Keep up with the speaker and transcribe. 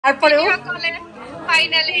তারপরেও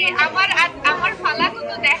ফাইনালি আমার ফালাকু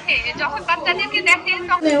তো দেখে যখন বাচ্চাদেরকে দেখে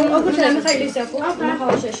তখন আমি খাই দিছি আপু আমার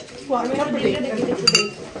খাওয়া শেষ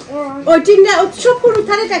ওই চিন্তা সব পুরো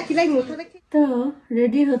থারে দেখি লাই মুখে দেখি তো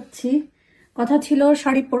রেডি হচ্ছি কথা ছিল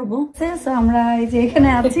শাড়ি পরবো সো আমরা এই যে এখানে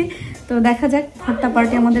আছি তো দেখা যাক ভর্তা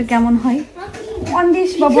পার্টি আমাদের কেমন হয় ওয়ান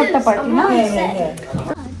ডিশ বা ভর্তা পার্টি না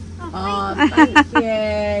thank you.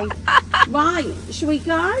 Right, should we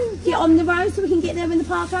go? Get on the road so we can get there when the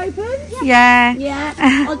park opens? Yeah.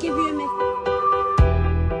 Yeah. I'll give you a minute.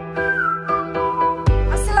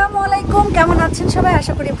 আসসালামু আলাইকুম কেমন আছেন সবাই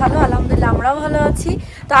আশা করি ভালো আলহামদুলিল্লাহ আমরাও ভালো আছি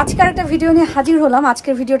তো আজকের একটা ভিডিও নিয়ে হাজির হলাম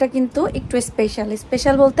আজকের ভিডিওটা কিন্তু একটু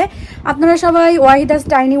স্পেশাল বলতে আপনারা সবাই ওয়াহিদাস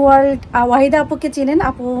টাইনি ওয়ার্ল্ড ওয়াহিদা আপুকে চেনেন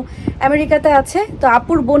আপু আমেরিকাতে আছে তো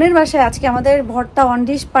আপুর বোনের বাসায় আজকে আমাদের ভর্তা অন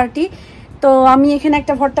ডিশ পার্টি তো আমি এখানে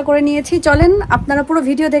একটা ভর্তা করে নিয়েছি চলেন আপনারা পুরো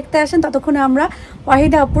ভিডিও দেখতে আসেন ততক্ষণে আমরা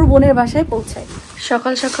ওয়াহিদা আপুর বোনের বাসায় পৌঁছাই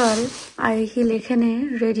সকাল সকাল আইহিল এখানে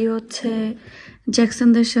রেডি হচ্ছে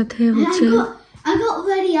জ্যাকসনদের সাথে হচ্ছে I got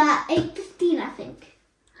ready at 8:15 I think.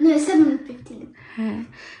 No, 7:15. হ্যাঁ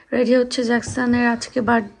রেডি হচ্ছে জ্যাকসনের আজকে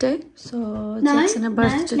বার্থডে সো জ্যাকসনের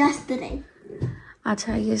বার্থডে yesterday.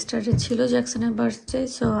 আচ্ছা ইয়েস্টারডে ছিল জ্যাকসনের বার্থডে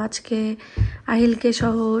সো আজকে আহিলকে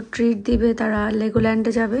সহ ট্রিট দিবে তারা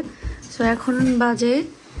লেগোল্যান্ডে যাবে সো এখন বাজে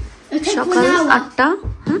সকাল 8টা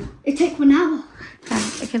হ্যাঁ It took 1 hour. হ্যাঁ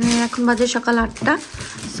এখানে এখন বাজে সকাল 8টা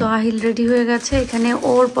সো আহিল রেডি হয়ে গেছে এখানে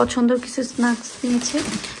ওর পছন্দের কিছু স্ন্যাক্স নিয়েছে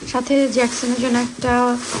সাথে জ্যাকসনের জন্য একটা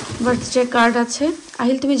বার্থডে কার্ড আছে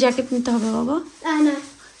আহিল তুমি জ্যাকেট নিতে হবে বাবা No.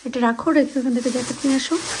 এটা রাখো রেখে ওখান থেকে জ্যাকেট নিয়ে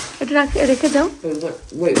আসো এটা রেখে যাও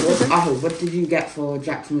Wait, what did you get for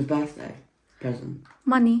Jackson's birthday present?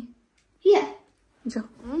 Money Yeah. যাও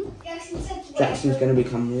Jackson's going to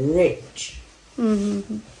become rich.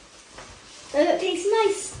 It tastes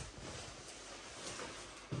nice.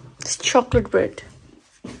 It's chocolate bread.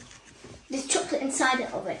 There's chocolate inside it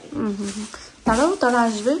already. তারা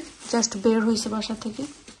আসবে জাস্ট বের হয়েছে বাসা থেকে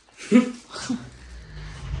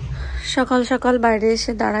সকাল সকাল বাইরে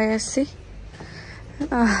এসে দাঁড়ায় আসছি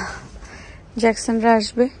জ্যাকসনরা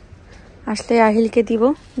আসবে আসলে আহিলকে দিব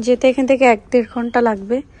যেতে এখান থেকে 1-1.5 ঘন্টা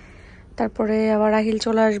লাগবে তারপরে আবার আহিল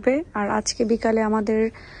চলে আসবে আর আজকে বিকালে আমাদের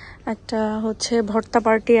একটা হচ্ছে ভর্তা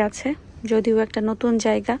পার্টি আছে যদিও একটা নতুন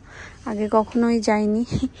জায়গা আগে কখনোই যাইনি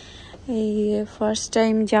এই ফার্স্ট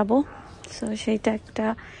টাইম যাব সো সেইটা একটা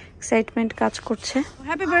এক্সাইটমেন্ট কাজ করছে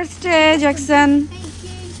happy birthday Jackson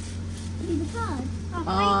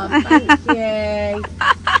Oh, thank you.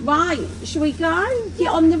 Right, should we go?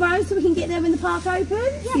 Get on the road so we can get there when the park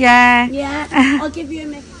opens? Yeah. I'll give you a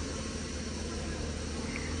minute.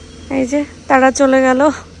 এই যে তারা চলে গেল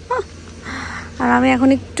আর আমি এখন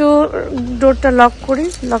একটু ডোরটা লক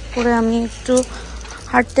করে আমি একটু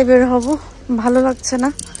হাঁটতে বের হব ভালো লাগছে না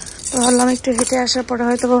তো ভাবলাম একটু হেঁটে আসার পরে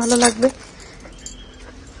হয়তো ভালো লাগবে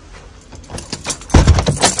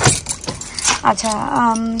আচ্ছা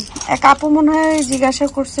এক আপু মনে হয় জিজ্ঞাসা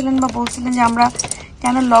করছিলেন বা বলছিলেন যে আমরা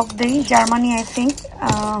কেন লক দেই জার্মানি আই থিঙ্ক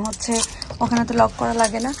হচ্ছে ওখানে তো লক করা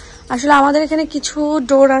লাগে না আসলে আমাদের এখানে কিছু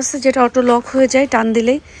ডোর আছে যেটা অটো লক হয়ে যায় টান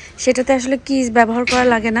দিলেই সেটাতে আসলে কিজ ব্যবহার করা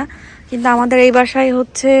লাগে না কিন্তু আমাদের এই বাসায়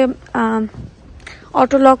হচ্ছে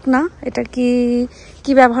অটো লক না এটা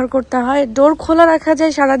কি ব্যবহার করতে হয় ডোর খোলা রাখা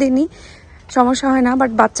যায় সারাদিনই সমস্যা হয় না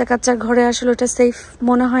বাট বাচ্চা কাচ্চার ঘরে আসলে ওটা সেফ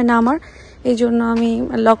মনে হয় না আমার এই জন্য আমি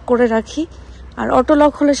লক করে রাখি আর অটো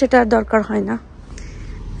লক হলে সেটা দরকার হয় না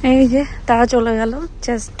এই যে তারা চলে গেল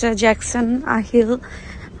জাস্ট জ্যাকসন আহিল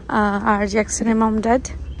আর জ্যাকসনের মম ড্যাড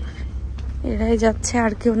এরাই যাচ্ছে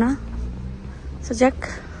আর কেউ না তো যাক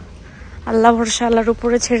আল্লাহ ভরসা আল্লাহর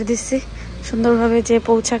উপরে ছেড়ে দিচ্ছি সুন্দরভাবে যে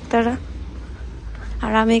পৌঁছাক তারা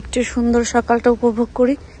আর আমি একটু সুন্দর সকালটা উপভোগ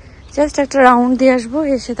করি জাস্ট একটা রাউন্ড দিয়ে আসবো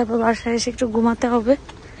এসে তারপর বাসায় এসে একটু ঘুমাতে হবে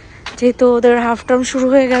যেহেতু ওদের হাফ টার্ম শুরু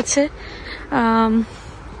হয়ে গেছে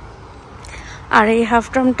আর এই হাফ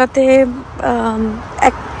টার্মটাতে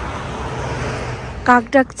এক কাক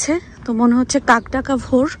ডাকছে তো মনে হচ্ছে কাক ডাকা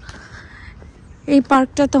ভোর এই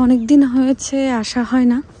পার্কটাতে অনেক দিন হয়েছে আসা হয়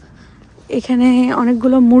না এখানে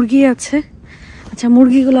অনেকগুলো মুরগি আছে আচ্ছা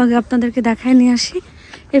মুরগিগুলো আগে আপনাদেরকে দেখায় নিয়ে আসি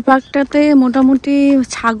এই পার্কটাতে মোটামুটি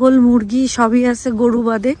ছাগল মুরগি সবই আছে গরু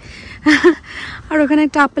বাদে আর ওখানে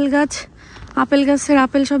একটা আপেল গাছের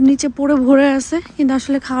আপেল সব নিচে পড়ে ভরে আছে কিন্তু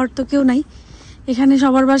আসলে খাওয়ার তো কেউ নাই এখানে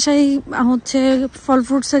সবার বাসায় হচ্ছে ফল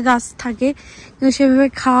ফ্রুটসের গাছ থাকে কিন্তু সেভাবে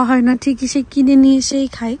খাওয়া হয় না ঠিকই সে কিনে নিয়ে এসেই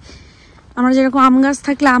খায় আমরা যেরকম আম গাছ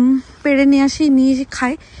থাকলে আম পেড়ে নিয়ে আসি নিয়ে এসে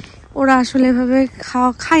খাই ওরা আসলে এভাবে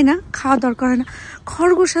খায় না খাওয়া দরকার হয় না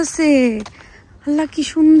খরগোশ আছে আল্লাহ কি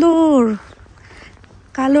সুন্দর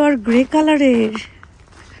কালো আর গ্রে কালারের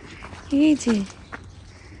এই যে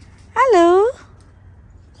হ্যালো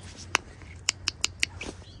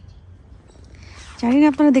জানি না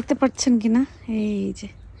আপনারা দেখতে পাচ্ছেন কিনা, এই যে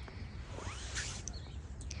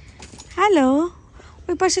হ্যালো।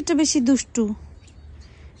 ওই পাশেরটা বেশি দুষ্টু,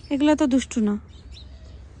 এগুলো তো দুষ্টু না,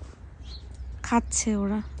 খাচ্ছে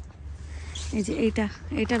ওরা। এই যে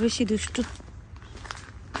এইটা বেশি দুষ্টু।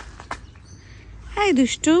 হ্যাঁ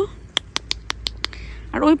দুষ্টু।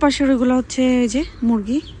 আর ওই পাশের ওইগুলো হচ্ছে এই যে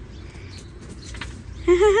মুরগি।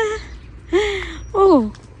 ও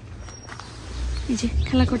এই যে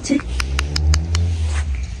খেলা করছে।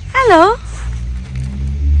 হ্যালো।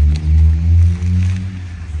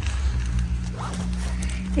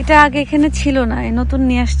 এটা আগে এখানে ছিল না, এই নতুন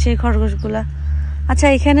নিয়ে আসছে খরগোশগুলা। আচ্ছা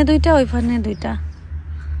এখানে দুইটা, ওইখানে দুইটা।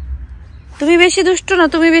 তুমি বেশি দুষ্টু না,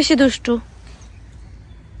 তুমি বেশি দুষ্টু।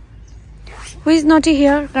 হু ইজ নটি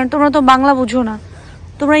হিয়ার? কারণ তোমরা তো বাংলা বুঝো না,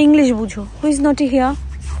 তোমরা ইংলিশ বুঝো। হু ইজ নটি হিয়ার?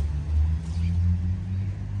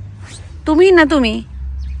 তুমি না তুমি?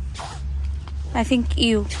 I think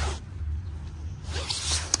you.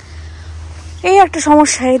 এই একটা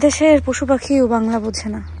সমস্যা, এই দেশের পশু পাখিও বাংলা বোঝে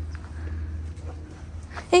না।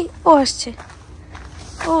 এই ও আসছে,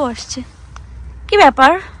 ও আসছে। কি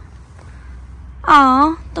ব্যাপার?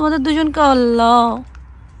 তোমাদের দুজনকে আল্লাহ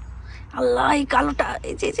আল্লাহ। এই কালোটা,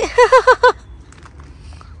 এই যে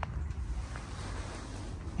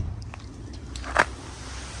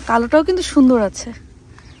কালোটাও কিন্তু সুন্দর আছে।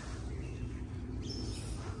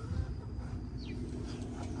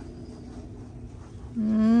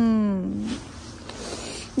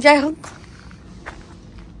 যাই হোক,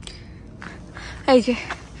 এই যে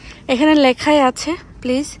এখানে লেখাই আছে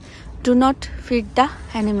please do not feed the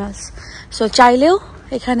animals. So চাইলেও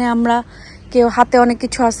এখানে আমরা কেউ হাতে অনেক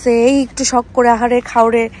কিছু আছে, এই একটু শখ করে আহারে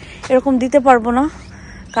খাওয়ারে এরকম দিতে পারবো না,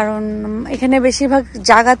 কারণ এখানে বেশিরভাগ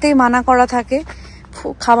জায়গাতেই মানা করা থাকে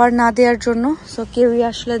খাবার না দেওয়ার জন্য। সো কেউই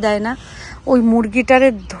আসলে দেয় না। ওই মুরগিটারে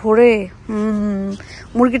ধরে,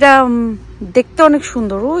 মুরগিটা দেখতে অনেক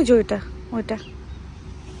সুন্দর, ওই যে ওইটা।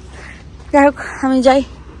 যাই হোক আমি যাই,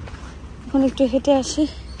 এখন একটু হেঁটে আসি।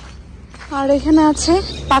 আর এখানে আছে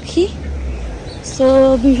পাখি, সো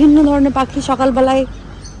বিভিন্ন ধরনের পাখি। সকালবেলায়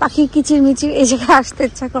পাখি কিচির মিচির, এই জায়গায় আসতে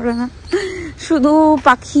ইচ্ছা করে না, শুধু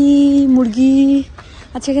পাখি মুরগি।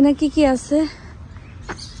 আচ্ছা এখানে কি কি আছে?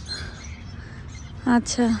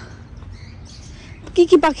 আচ্ছা কি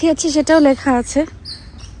কি পাখি আছে সেটাও লেখা আছে,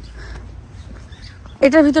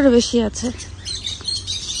 এটার ভিতরে বেশি আছে।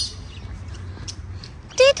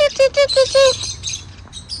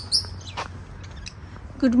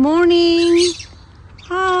 Good morning,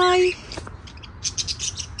 high.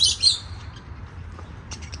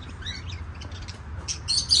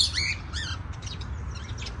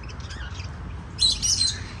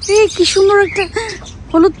 এই কি সুন্দর একটা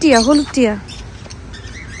হলুদ টিয়া,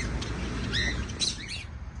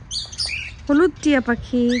 হলুদ টিয়া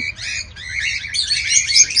পাখি।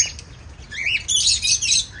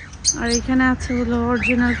 আর এখানে আছে হলো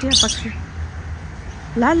অরিজিনাল টিয়া পাখি।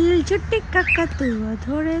 লাল ছোট্টি কাকাতুয়া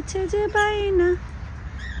ধরেছে যে বাইনা,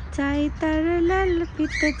 চাই তার লাল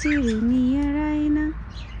পিতা চিরে নিয়ে রাইনা।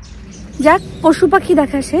 যাক, পশু পাখি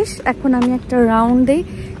দেখা শেষ। এখন আমি একটা রাউন্ড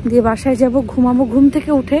দিয়ে বাসায় যাব, ঘুমাবো। ঘুম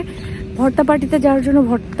থেকে উঠে ভর্তা পার্টিতে যাওয়ার জন্য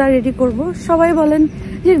ভর্তা রেডি করব। সবাই বলেন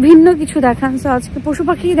যে ভিন্ন কিছু দেখান, তো আজকে পশু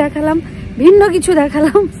পাখি দেখালাম, ভিন্ন কিছু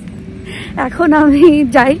দেখালাম। এখন আমি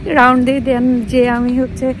যাই রাউন্ড দিয়ে, দেন যে আমি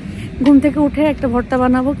হচ্ছে ঘুম থেকে উঠে একটা ভর্তা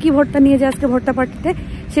বানাবো। কি ভর্তা নিয়ে যাই আজকে ভর্তা পার্টিতে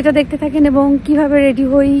সেটা দেখতে থাকেন, এবং কিভাবে রেডি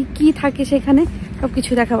হই, কি থাকে সেখানে,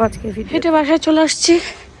 সবকিছু দেখাবো আজকে। হেঁটে বাসায় চলে আসছি।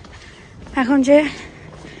 এখন যে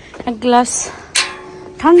এক গ্লাস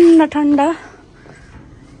ঠান্ডা ঠান্ডা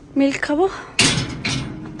মিল্ক খাবো,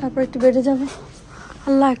 তারপর একটু বেডে যাবো।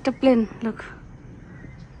 আল্লাহ একটা প্লেন লোক।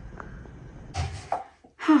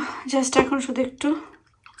 হ্যাঁ জাস্ট এখন শুধু একটু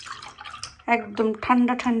একদম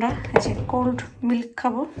ঠান্ডা ঠান্ডা এই যে কোল্ড মিল্ক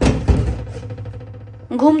খাবো।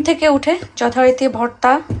 ঘুম থেকে উঠে যথারীতি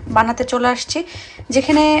ভর্তা বানাতে চলে আসছি,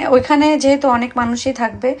 যেখানে ওইখানে যেহেতু অনেক মানুষই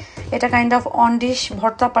থাকবে, এটা কাইন্ড অফ অন ডিশ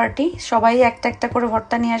ভর্তা পার্টি। সবাই একটা একটা করে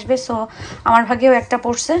ভর্তা নিয়ে আসবে। সো আমার ভাগেও একটা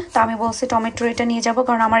পড়ছে, তা আমি বলছি টমেটো এটা নিয়ে যাব,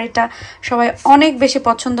 কারণ আমার এটা সবাই অনেক বেশি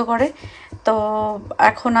পছন্দ করে। তো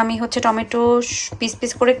এখন আমি হচ্ছে টমেটো পিস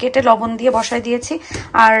পিস করে কেটে লবণ দিয়ে বসায় দিয়েছি।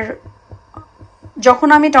 আর যখন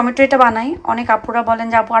আমি টমেটো এটা বানাই, অনেক আপুরা বলেন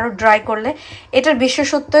যে আপু আরো ড্রাই করলে, এটার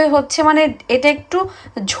বিশেষত্বই হচ্ছে মানে এটা একটু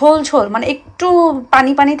ঝোল ঝোল, মানে একটু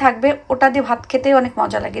পানি পানি থাকবে, ওটা দিয়ে ভাত খেতে অনেক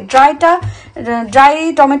মজা লাগে। ড্রাই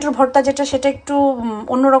টমেটোর ভর্তা যেটা, সেটা একটু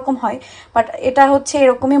অন্যরকম হয়, বাট এটা হচ্ছে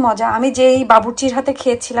এরকমই মজা। আমি যেই বাবুর্চির হাতে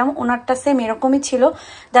খেয়েছিলাম ওনারটা সেম এরকমই ছিল।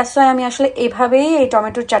 দ্যাটস ওয়াই আমি আসলে এইভাবেই এই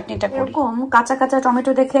টমেটোর চাটনিটা করি। এরকম কাঁচা কাঁচা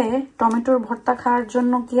টমেটো দেখে টমেটোর ভর্তা খাওয়ার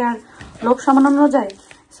জন্য কি আর লোভ সামলানো যায়?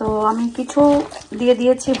 সো আমি কিছু দিয়ে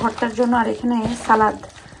দিয়েছি ভর্তার জন্য। আর এখানে সালাদ,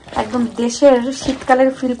 একদম দেশের শীতকালের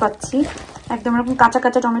ফিল পাচ্ছি। একদম এরকম কাঁচা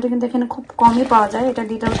কাঁচা টমেটো কিন্তু এখানে খুব কমই পাওয়া যায়। এটা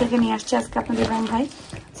ডিটেল থেকে নিয়ে আসছে আজকে আপনাদের ইব্রাহিম ভাই।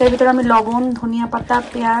 এর ভিতরে আমি লবণ, ধনিয়া পাতা,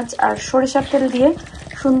 পেঁয়াজ আর সরিষার তেল দিয়ে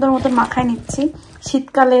সুন্দর মতন মাখায় নিচ্ছি।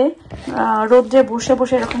 শীতকালে রোদ্রে বসে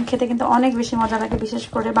বসে এরকম খেতে কিন্তু অনেক বেশি মজা লাগে, বিশেষ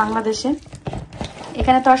করে বাংলাদেশে।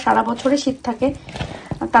 এখানে তো আর সারা বছরই শীত থাকে,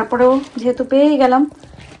 তারপরেও যেহেতু পেয়েই গেলাম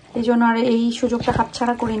এই জন্য আর এই সুযোগটা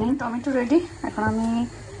হাতছাড়া করি নাই। টমেটো রেডি, এখন আমি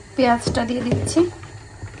পেঁয়াজটা দিয়ে দিচ্ছি।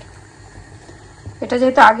 এটা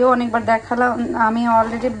যেহেতু আগেও অনেকবার দেখালাম, আমি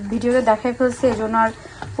অলরেডি ভিডিওতে দেখাই ফেলছি, এই জন্য আর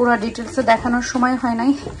পুরো ডিটেলসে দেখানোর সময় হয়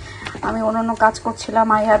নাই। আমি অন্য কাজ করছিলাম,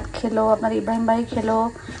 আয়াত খেলো, আপনার ইব্রাহিম ভাই খেলো,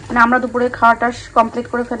 মানে আমরা দুপুরে খাওয়াটা কমপ্লিট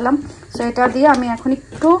করে ফেললাম। সো এটা দিয়ে আমি এখন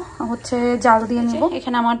একটু হচ্ছে জাল দিয়ে নিব।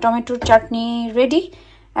 এখানে আমার টমেটোর চাটনি রেডি,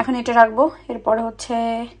 এখন এটা রাখবো। এরপরে হচ্ছে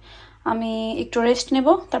আমি একটু রেস্ট নেব,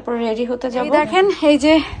 তারপরে রেডি হতে যাব। দেখেন এই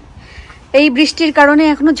যে এই বৃষ্টির কারণে,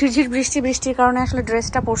 এখনো ঝিরঝির বৃষ্টির কারণে আসলে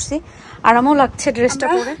ড্রেসটা পরছি, আরামও লাগছে ড্রেসটা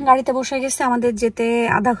পরে। গাড়িতে বসে গেছে, আমাদের যেতে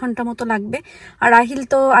আধা ঘন্টা মতো লাগবে। আর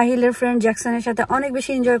আহিলের ফ্রেন্ড জ্যাকসনের সাথে অনেক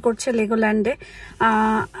বেশি এনজয় করছে লেগোল্যান্ডে।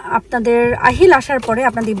 আপনাদের আহিল আসার পরে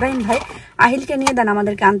আপনাদের ইব্রাহিম ভাই আহিলকে নিয়ে দেন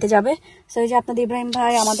আমাদেরকে আনতে যাবে। তো এই যে আপনাদের ইব্রাহিম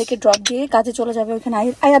ভাই আমাদেরকে ড্রপ দিয়ে কাজে চলে যাবে। ওইখানে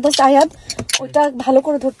আয়াদ ওইটা ভালো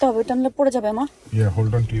করে ধরতে হবে, ওইটা নিলে পড়ে যাবে। মা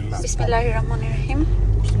বিসমিল্লাহির রহমানির রহিম।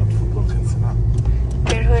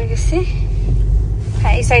 বের হয়ে গেছি,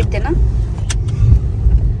 হ্যাঁ এই সাইড দিয়ে না।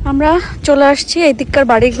 আমরা চলে আসছি। এই দিককার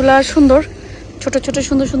বাড়িগুলা সুন্দর, ছোট ছোট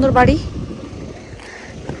সুন্দর সুন্দর বাড়ি।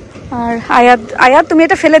 আর আয়াত তুমি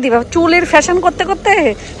এটা ফেলে দিবা, চুলের ফ্যাশন করতে করতে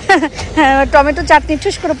টমেটো চাটনি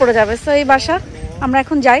ঠুস করে পড়ে যাবে। তো এই বাসা আমরা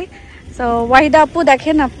এখন যাই। তো ওয়াহিদা আপু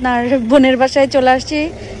দেখেন, আপনার বোনের বাসায় চলে আসছি।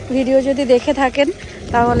 ভিডিও যদি দেখে থাকেন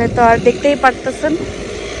তাহলে তো আর দেখতেই পারতেছেন।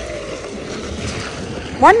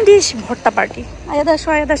 ওয়ান ডিশ ভর্তা পার্টি। আয়াদ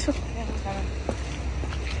আসো।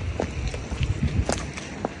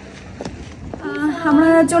 আমরা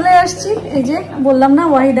চলে আসছি, এই যে বললাম না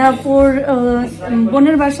ওয়াহিদাপুর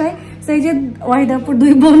বোনের বাসায়। সেই যে ওয়াহিদাপুর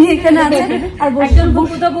দুই বোনই এখানে আছে, আর একজন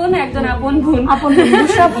বুফুদা বোন, একজন আপন বোন।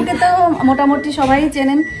 বুশরা আপুকে তো মোটামুটি সবাই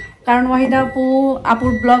চেনেন, কারণ ওয়াহিদা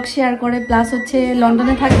আপুর ব্লগ শেয়ার করে, প্লাস হচ্ছে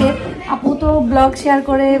লন্ডনে থাকে। আপু তো ব্লগ শেয়ার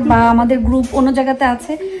করে বা আমাদের গ্রুপ অন্য জায়গাতে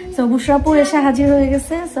আছে। তো বুশরা আপু এসে হাজির হয়ে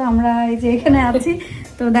গেছে। তো আমরা এই যে এখানে আছি,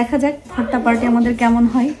 তো দেখা যাক ভর্তা পার্টি আমাদের কেমন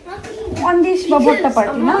হয়। ওয়ান ডিশ বা ভর্তা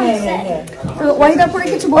পার্টি না। তো ওয়াহিদা আপুরে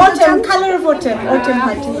কিছু বলতে চান?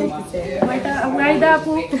 ওয়াহিদা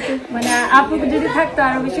আপু মানে আপু যদি থাকতো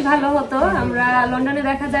আরো বেশি ভালো হতো। আমরা লন্ডনে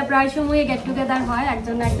দেখা যায় প্রায় সময় গেট টুগেদার হয়,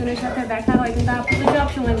 একজনের সাথে দেখা হয়, কিন্তু আপুকে সব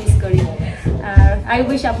সময় মিস করি। আর আই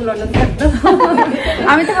উইশ আপু লন্ডন থাকতো।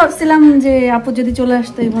 আমি তো ভাবছিলাম যে আপু যদি চলে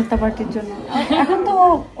আসতো এই ভর্তা পার্টির জন্য। এখন তো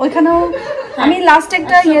ওইখানেও আমি লাস্ট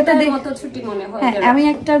একটা ইয়েতে আমি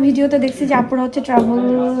একটা ভিডিওতে দেখছি যে আপুরা হচ্ছে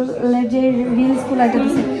ট্রাভেলের যে রিলস গুলো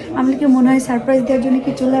দিচ্ছে। আমি কি মনে হয় সারপ্রাইজ দেওয়ার জন্য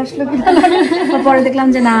কি চলে আসলো কি, পরে দেখলাম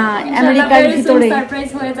যে না, আমেরিকার ভিতরে সারপ্রাইজ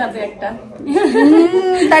হয়ে যাবে একটা।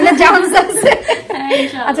 তাহলে চান্স আছে।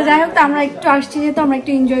 আচ্ছা যাই হোক, আমরা একটু আসছি যেহেতু আমরা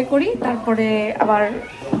একটু এনজয় করি, তারপরে আবার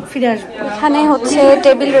ফিরে আসবো। এখানে হচ্ছে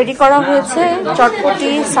টেবিল রেডি করা হয়েছে,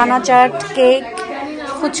 চটপটি, সানা চাট, কেক,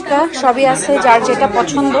 ফুচকা সবই আছে, যার যেটা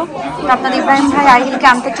পছন্দ। আপনার ইব্রাহিম ভাই আহিলকে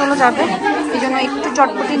আনতে চলে যাবে, এই জন্য একটু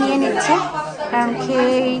চটপটি নিয়ে নিচ্ছে, কারণ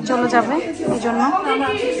খেয়েই চলে যাবে এই জন্য।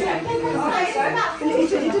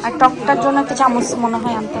 আর টকটার জন্য একটা চামচ মনে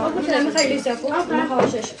হয় আনতে হবে।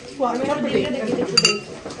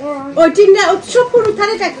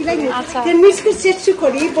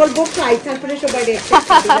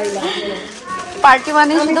 পার্টি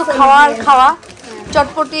মানে শুধু খাওয়া,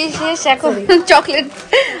 চটপটি শেষ, এখন চকলেট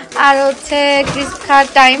আর হচ্ছে ক্রিস্প খাওয়ার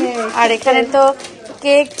টাইম। আর এখানে তো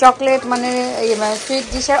কেক, চকলেট মানে সুইট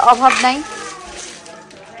ডিশের অভাব নাই।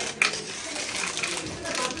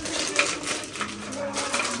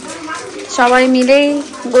 সবাই মিলেই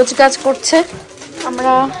গোছগাছ করছে।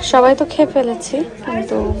 আমরা সবাই তো খেয়ে ফেলেছি,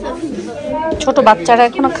 কিন্তু ছোট বাচ্চারা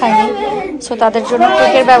এখনো খায়নি। সো তাদের জন্য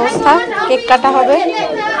কেকের ব্যবস্থা, কেক কাটা হবে।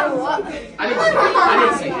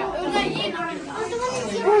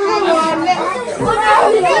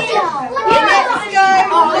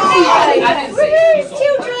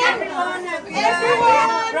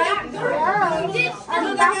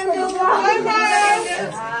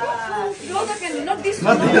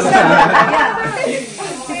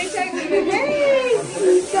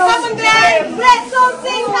 Come on, Glenn. Let's all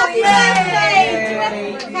sing happy birthday.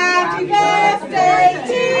 Happy birthday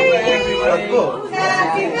to you.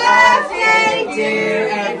 Happy birthday to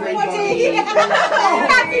everybody.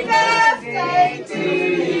 Happy birthday to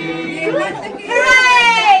you.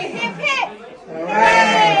 Hooray! Hip hip. Hooray!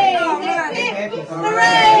 Hip hip.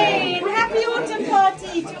 Hooray! Happy autumn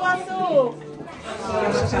party to us all.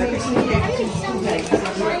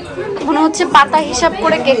 মনে হচ্ছে পাতা হিসাব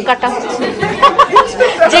করে cake কাটা হচ্ছে,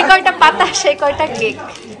 যে কয়টা পাতা সেই কয়টা কেক।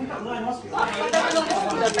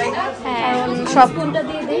 হ্যাঁ সব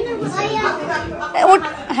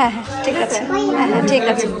হ্যাঁ হ্যাঁ ঠিক আছে, হ্যাঁ হ্যাঁ ঠিক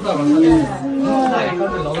আছে,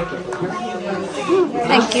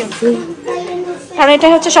 থ্যাংক ইউ। কারণ এটা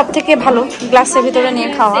হচ্ছে সব থেকে ভালো গ্লাসের ভিতরে নিয়ে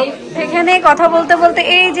খাওয়া। এখানে কথা বলতে বলতে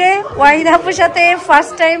এই যে ওয়াহিদ আপুর সাথে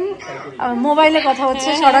ফার্স্ট টাইম মোবাইলে কথা হচ্ছে,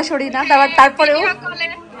 সরাসরি না, তারপরেও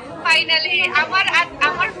ফাইনালি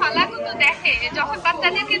আমার ফালাগুলো দেখে, যখন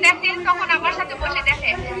বাচ্চাদেরকে দেখে তখন আমার সাথে বসে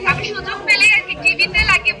দেখে। আমি সুযোগ পেলে আর কি টিভিতে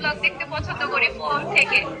লাগিয়ে ব্লগ দেখতে পছন্দ করি ফোন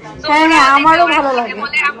থেকে। হ্যাঁ হ্যাঁ আমারও ভালো লাগে।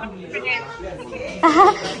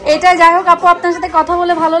 এটা যাই হোক আপু, আপনার সাথে কথা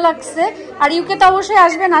বলে ভালো লাগছে। আর ইউকে তো অবশ্যই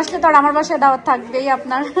আসবেন, আসলে তো আর আমার বাসায় দাওয়াত থাকবেই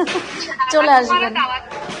আপনার, চলে আসবেন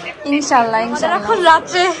ইনশাল্লাহ ইনশাল্লাহ। এখন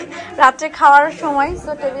রাত্রে খাওয়ার সময়,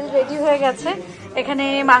 তো টেবিল রেডি হয়ে গেছে। এখানে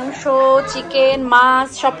মাংস, চিকেন, মাছ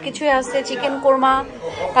সবকিছুই আছে, চিকেন কোরমা,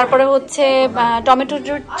 তারপরে হচ্ছে টমেটো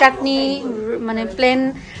চাটনি, মানে প্লেন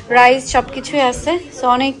রাইস সবকিছুই আছে। সো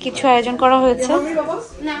অনেক কিছু আয়োজন করা হয়েছে।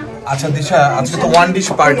 আচ্ছা দিশা, আজকে তো ওয়ান ডিশ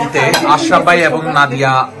পার্টিতে আশরাফ ভাই এবং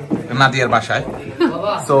নাদিয়ার বাসায়,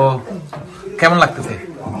 তো কেমন লাগতেছে?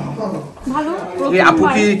 ভালো। আপু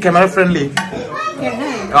কি ক্যামেরা ফ্রেন্ডলি?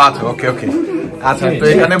 আচ্ছা ওকে ওকে। আচ্ছা তো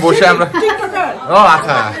এখানে বসে আমরা, ও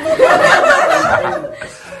আচ্ছা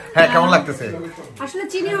হ্যাঁ কেমন লাগতেছে? আসলে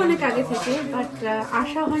চিনি অনেক আগে থেকে, বাট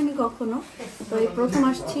আসা হয়নি কখনো, তো এই প্রথম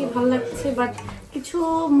আসছি, ভালো লাগছে। বাট কিছু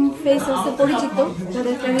ফেস আছে পরিচিত,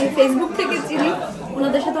 যাদেরকে আমি ফেসবুক থেকে চিনি,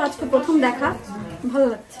 ওনাদের সাথে আজকে প্রথম দেখা, ভালো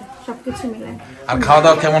লাগছে সবকিছু মিলে। আর খাওয়া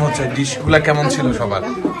দাওয়া কেমন হচ্ছে? ডিশগুলা কেমন ছিল সবার?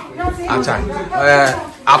 আচ্ছা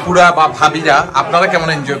আপুরা বা ভাবিরা আপনারা কেমন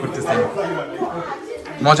এনজয় করতেছেন?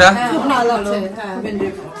 মজা?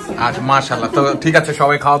 আচ্ছা মাশাআল্লাহ। তো ঠিক আছে,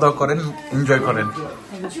 সবাই খাওয়া দাওয়া করেন, এনজয় করেন।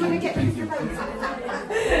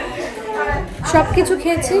 সবকিছু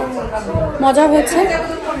খেয়েছি, মজা হয়েছে।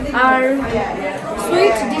 আর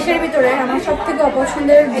সুইট ডিশের ভিতরে আমার সব থেকে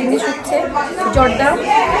অপছন্দের জিনিস হচ্ছে জর্দা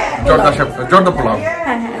পোলাও।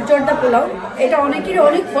 হ্যাঁ হ্যাঁ জর্দা পোলাও, এটা অনেকের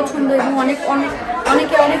অনেক পছন্দ এবং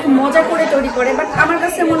অনেকে অনেক মজা করে তৈরি করে। বাট আমার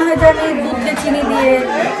কাছে মনে হয় যে আমি দুধ দিয়ে চিনি দিয়ে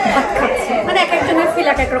ভাত খাচ্ছি, মানে এক একজনের ফিল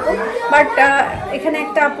এক এক রকম। বাট এখানে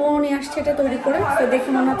একটা আপু নিয়ে আসছে এটা তৈরি করে, তো দেখে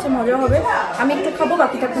মনে হচ্ছে মজা হবে। আমি একটু খাবো,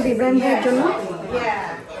 বাকিটা আপনাদের ইব্রাহিম ভাইয়ের জন্য।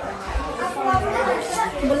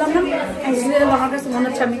 বললাম না আমার কাছে মনে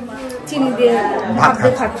হচ্ছে আমি চিনি দিয়ে ভাত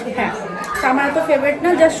দিয়ে খাচ্ছি। হ্যাঁ, আমার এত ফেভারিট না,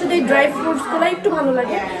 জাস্ট শুধু এই ড্রাই ফ্রুটস গুলো একটু ভালো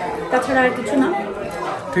লাগে, তাছাড়া আর কিছু না।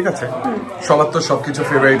 ঠিক আছে, সবার তো সবকিছু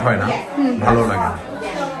ফেভারিট হয় না, ভালো লাগে।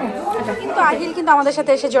 কিন্তু আহিল কিন্তু আমাদের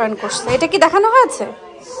সাথে এসে জয়েন করছে, এটা কি দেখানো হয়েছে?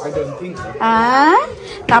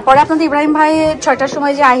 তারপরে আপনাদের ইব্রাহিম ভাই 6টার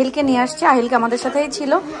সময় যে আহিলকে নিয়ে আসছে, আহিলকে আমাদের সাথেই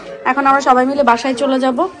ছিল। এখন আমরা সবাই মিলে বাসায় চলে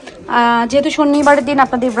যাব, যেহেতু শনিবারের দিন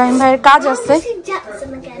আপনাদের ইব্রাহিম ভাইয়ের কাজ আছে।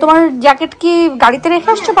 তোমার জ্যাকেট কি গাড়িতে রেখে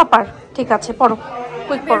আসছো পাপার? ঠিক আছে, পরো,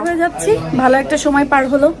 কুইক পরো। হয়ে যাচ্ছি, ভালো একটা সময় পার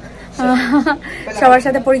হলো, সবার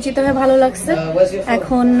সাথে পরিচিত হয়ে ভালো লাগছে।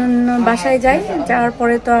 এখন বাসায় যাই, যাওয়ার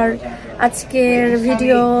পরে তো আর আজকের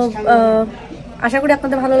ভিডিও আশা করি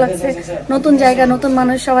আপনাদের ভালো লাগছে। নতুন জায়গা, নতুন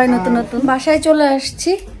মানুষ, সবাই নতুন নতুন। বাসায় চলে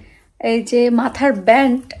আসছি, এই যে মাথার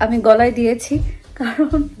ব্যান্ড আমি গলায় দিয়েছি,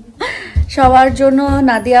 কারণ সবার জন্য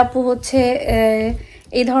নাদিয়া আপু হচ্ছে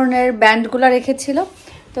এই ধরনের ব্যান্ডগুলো রেখেছিল,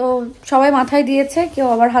 তো সবাই মাথায় দিয়েছে, কেউ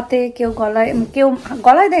আবার হাতে, কেউ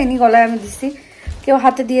গলায় দেয়নি, গলায় আমি দিছি, কেউ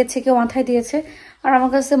হাতে দিয়েছে, কেউ মাথায় দিয়েছে। আর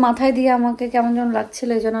আমার কাছে মাথায় দিয়ে আমাকে কেমন যেন লাগছিল,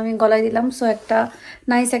 এই জন্য আমি গলায় দিলাম। সো একটা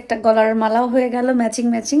নাইস একটা গলার মালাও হয়ে গেল,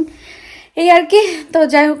 ম্যাচিং এই আর কি। তো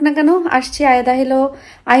যাই হোক না কেন, আসছি।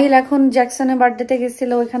 আহিল এখন জ্যাকসনের বার্থডেতে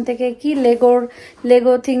গেছিল, ওইখান থেকে কি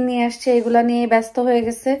লেগো থিং নিয়ে আসছে, এগুলা নিয়ে ব্যস্ত হয়ে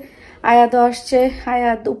গেছে। আয়াদও আসছে,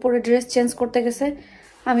 আয়াদ উপরে ড্রেস চেঞ্জ করতে গেছে।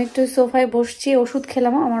 আমি একটু সোফায় বসছি, ওষুধ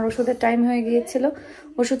খেলাম, আমার ওষুধের টাইম হয়ে গিয়েছিল,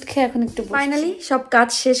 ওষুধ খেয়ে এখন একটু ফাইনালি সব কাজ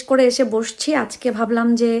শেষ করে এসে বসছি। আজকে ভাবলাম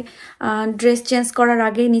যে ড্রেস চেঞ্জ করার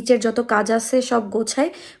আগে নিচের যত কাজ আছে সব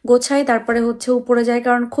গোছাই, তারপরে হচ্ছে উপরে যাই,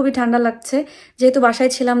 কারণ খুবই ঠান্ডা লাগছে। যেহেতু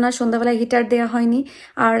বাসায় ছিলাম না, সন্ধ্যাবেলায় হিটার দেওয়া হয়নি,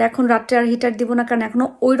 আর এখন রাত্রে আর হিটার দিব না, কারণ এখনো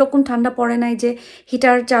ওই রকম ঠান্ডা পড়ে নাই যে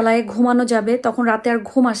হিটার চালায় ঘুমানো যাবে, তখন রাতে আর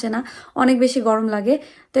ঘুম আসে না, অনেক বেশি গরম লাগে।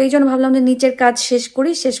 তো এই জন্য ভাবলাম যে নিচের কাজ শেষ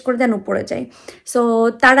করে দেন উপরে যাই। সো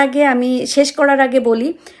তার আগে আমি শেষ করার আগে বলি,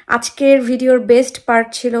 আজকের ভিডিওর বেস্ট পার্ট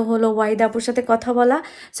ছিল হলো ওয়াহিদা আপুর সাথে কথা বলা।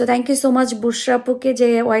 So thank you so much বুশরা আপুকে যে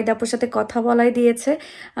ওয়াহিদা আপুর সাথে কথা বলাই দিয়েছে।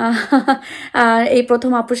 আর এই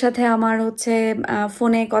প্রথম আপুর সাথে আমার হচ্ছে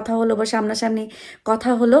ফোনে কথা হলো বা সামনাসামনি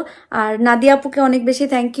কথা হলো। আর নাদিয়া আপুকে অনেক বেশি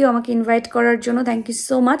থ্যাংক ইউ আমাকে ইনভাইট করার জন্য, থ্যাংক ইউ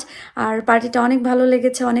সো মাচ। আর পার্টিটা অনেক ভালো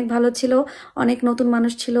লেগেছে, অনেক ভালো ছিল, অনেক নতুন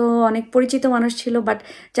মানুষ ছিল, অনেক পরিচিত মানুষ ছিল, বাট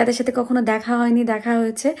যাদের সাথে কখনো দেখা হয়নি দেখা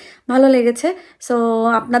হয়েছে, ভালো লেগেছে। সো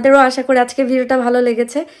আপনাদেরও আশা করি আজকের ভিডিওটা ভালো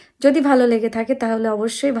লেগেছে। যদি ভালো লেগে থাকে তাহলে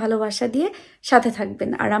অবশ্যই ভালোবাসা দিয়ে সাথে থাকবেন।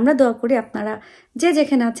 আর আমরা দোয়া করি আপনারা যে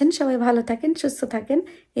যেখানে আছেন সবাই ভালো থাকেন, সুস্থ থাকেন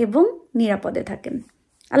এবং নিরাপদে থাকেন।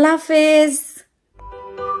 আল্লাহ হাফেজ।